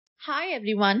Hi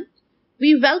everyone,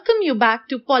 we welcome you back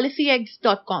to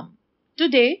PolicyX.com.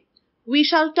 Today, we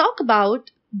shall talk about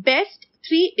best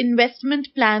 3 investment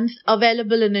plans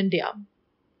available in India.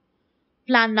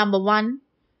 Plan number 1,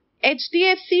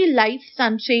 HDFC Life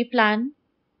Sanchay Plan,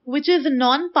 which is a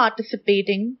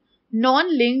non-participating,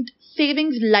 non-linked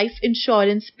savings life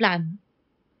insurance plan.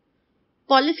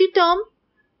 Policy term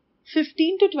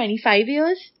 15 to 25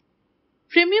 years,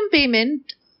 premium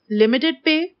payment limited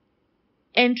pay,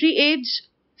 entry age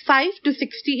 5 to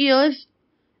 60 years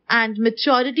and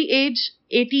maturity age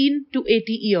 18 to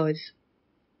 80 years.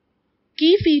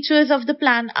 Key features of the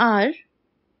plan are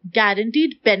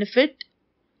guaranteed benefit,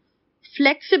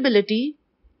 flexibility,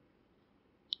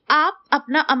 आप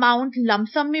अपना amount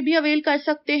lump sum में भी avail कर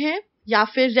सकते हैं या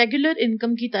फिर regular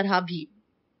income की तरह भी.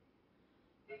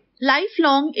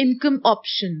 Lifelong income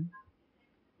option.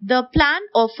 The plan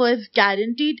offers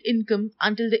guaranteed income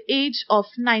until the age of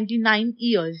 99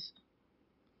 years.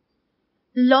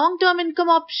 Long-term income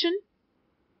option.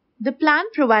 The plan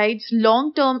provides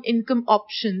long-term income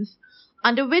options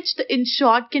under which the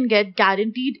insured can get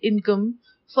guaranteed income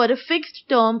for a fixed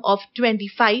term of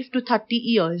 25 to 30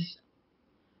 years.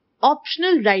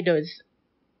 Optional riders.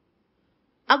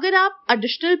 अगर आप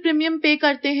additional premium pay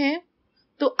करते हैं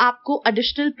तो आपको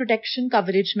additional protection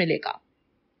coverage मिलेगा.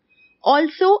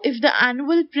 Also, if the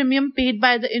annual premium paid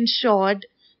by the insured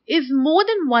is more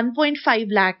than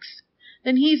 1.5 lakhs,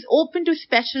 then he is open to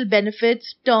special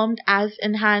benefits termed as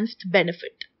enhanced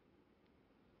benefit.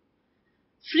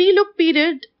 Free look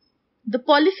period. The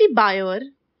policy buyer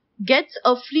gets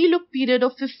a free look period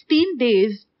of 15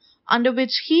 days under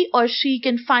which he or she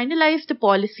can finalize the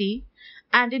policy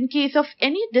and in case of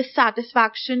any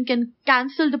dissatisfaction can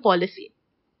cancel the policy.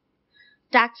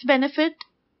 Tax benefit.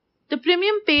 The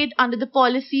premium paid under the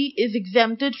policy is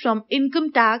exempted from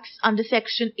income tax under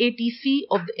Section 80C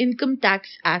of the Income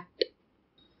Tax Act.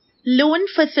 Loan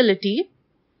facility.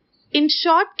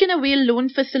 Insured can avail loan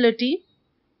facility.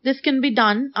 This can be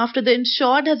done after the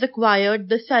insured has acquired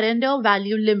the surrender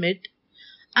value limit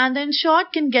and the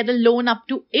insured can get a loan up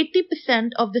to 80%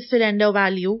 of the surrender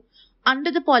value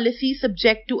under the policy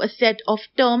subject to a set of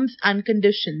terms and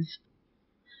conditions.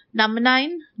 Number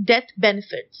 9. Death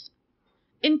benefits.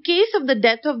 In case of the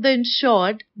death of the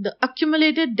insured, the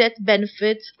accumulated death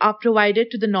benefits are provided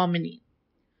to the nominee.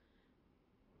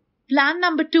 Plan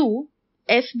number 2,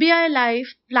 SBI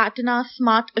Life Platina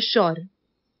Smart Assure.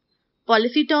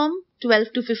 Policy term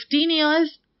 12 to 15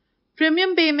 years,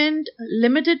 premium payment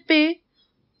limited pay,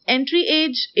 entry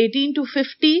age 18 to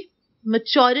 50,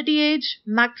 maturity age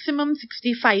maximum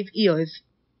 65 years.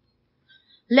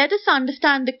 Let us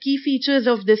understand the key features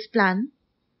of this plan.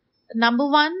 Number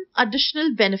 1,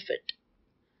 additional benefit.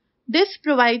 This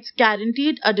provides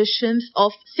guaranteed additions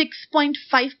of 6.5%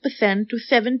 to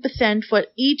 7% for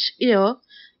each year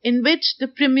in which the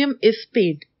premium is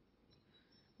paid.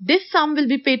 This sum will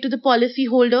be paid to the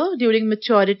policyholder during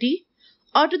maturity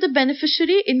or to the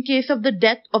beneficiary in case of the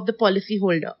death of the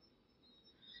policyholder.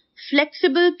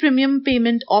 Flexible premium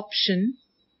payment option.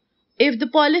 If the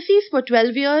policy is for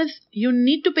 12 years, you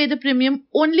need to pay the premium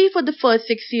only for the first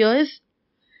 6 years.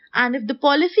 And if the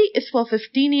policy is for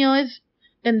 15 years,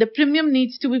 then the premium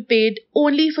needs to be paid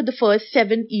only for the first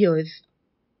 7 years.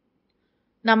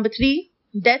 Number 3,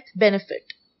 death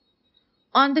benefit.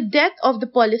 On the death of the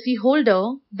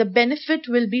policyholder, the benefit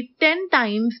will be 10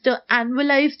 times the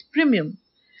annualized premium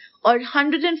or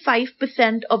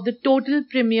 105% of the total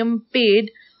premium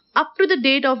paid up to the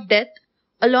date of death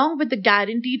along with the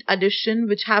guaranteed addition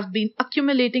which have been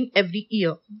accumulating every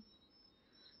year.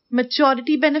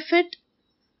 Maturity benefit.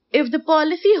 If the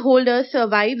policyholder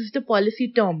survives the policy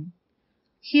term,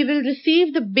 he will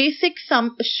receive the basic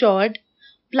sum assured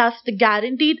plus the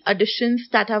guaranteed additions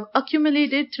that have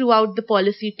accumulated throughout the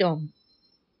policy term.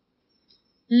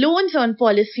 Loans on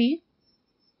policy.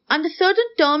 Under certain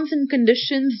terms and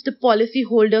conditions, the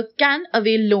policyholder can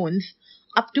avail loans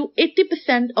up to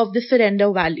 80% of the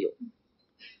surrender value.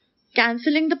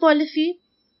 Cancelling the policy.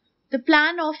 The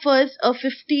plan offers a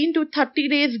 15 to 30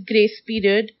 days grace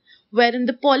period wherein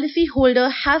the policyholder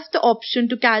has the option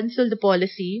to cancel the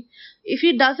policy if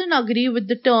he doesn't agree with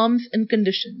the terms and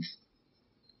conditions.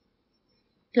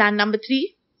 Plan number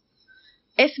 3,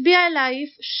 SBI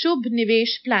Life Shubh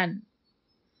Nivesh Plan.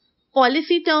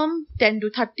 Policy term 10 to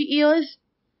 30 years,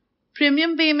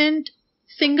 premium payment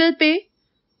single pay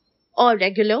or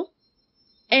regular,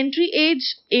 entry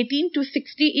age 18 to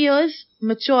 60 years,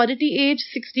 maturity age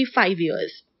 65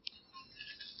 years.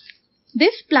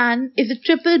 This plan is a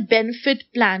triple benefit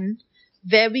plan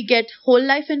where we get whole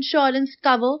life insurance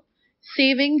cover,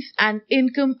 savings and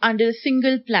income under a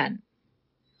single plan.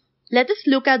 Let us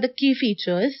look at the key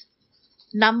features.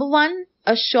 Number 1,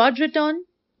 assured return.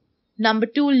 Number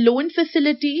 2, loan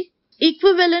facility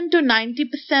equivalent to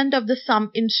 90% of the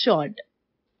sum insured.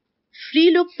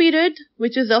 Free look period,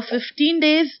 which is of 15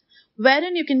 days,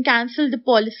 wherein you can cancel the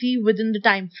policy within the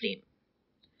time frame.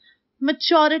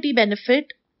 Maturity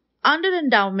benefit under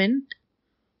endowment.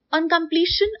 On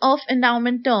completion of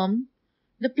endowment term,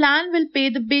 the plan will pay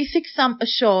the basic sum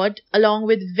assured along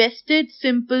with vested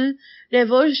simple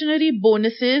reversionary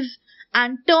bonuses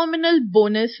and terminal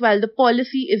bonus while the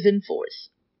policy is in force.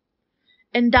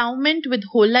 Endowment with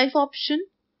whole life option.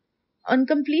 On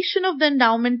completion of the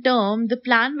endowment term, the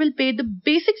plan will pay the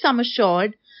basic sum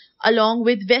assured along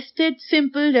with vested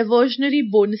simple reversionary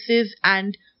bonuses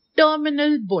and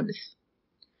terminal bonus.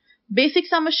 Basic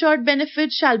sum assured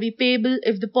benefit shall be payable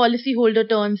if the policyholder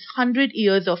turns 100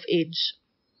 years of age.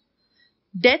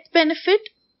 Death benefit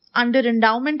under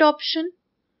endowment option.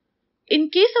 In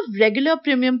case of regular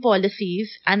premium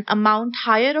policies, an amount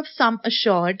higher of sum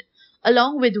assured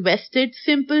along with vested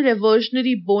simple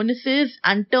reversionary bonuses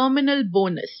and terminal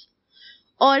bonus,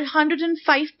 or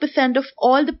 105% of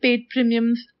all the paid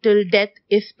premiums till death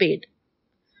is paid.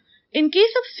 In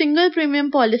case of single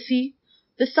premium policy,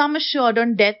 the sum assured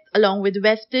on death along with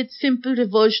vested simple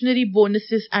reversionary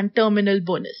bonuses and terminal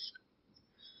bonus.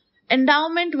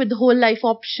 Endowment with whole life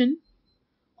option.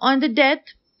 On the death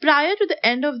prior to the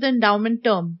end of the endowment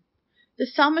term, the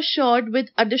sum assured with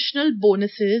additional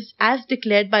bonuses as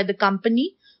declared by the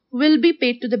company will be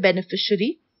paid to the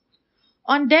beneficiary.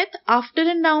 On death after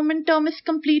endowment term is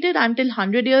completed until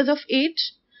 100 years of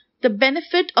age, the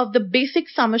benefit of the basic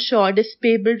sum assured is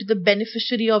payable to the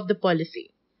beneficiary of the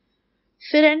policy.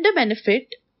 Surrender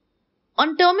benefit.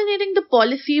 On terminating the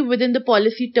policy within the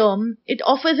policy term, it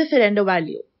offers a surrender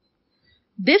value.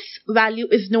 This value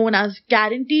is known as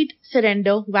Guaranteed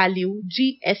Surrender Value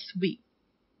 (GSV).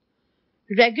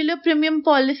 Regular premium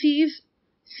policies,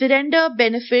 surrender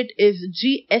benefit is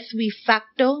GSV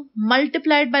factor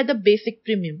multiplied by the basic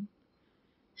premium.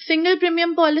 Single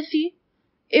premium policy,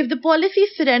 if the policy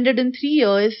is surrendered in 3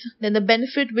 years, then the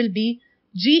benefit will be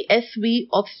GSV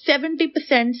of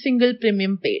 70% single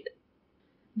premium paid.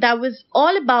 That was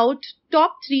all about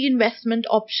top 3 investment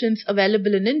options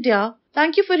available in India.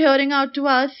 Thank you for hearing out to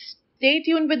us. Stay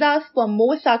tuned with us for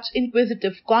more such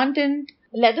inquisitive content.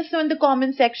 Let us know in the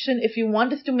comment section if you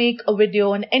want us to make a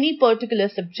video on any particular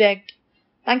subject.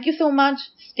 Thank you so much.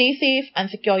 Stay safe and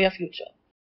secure your future.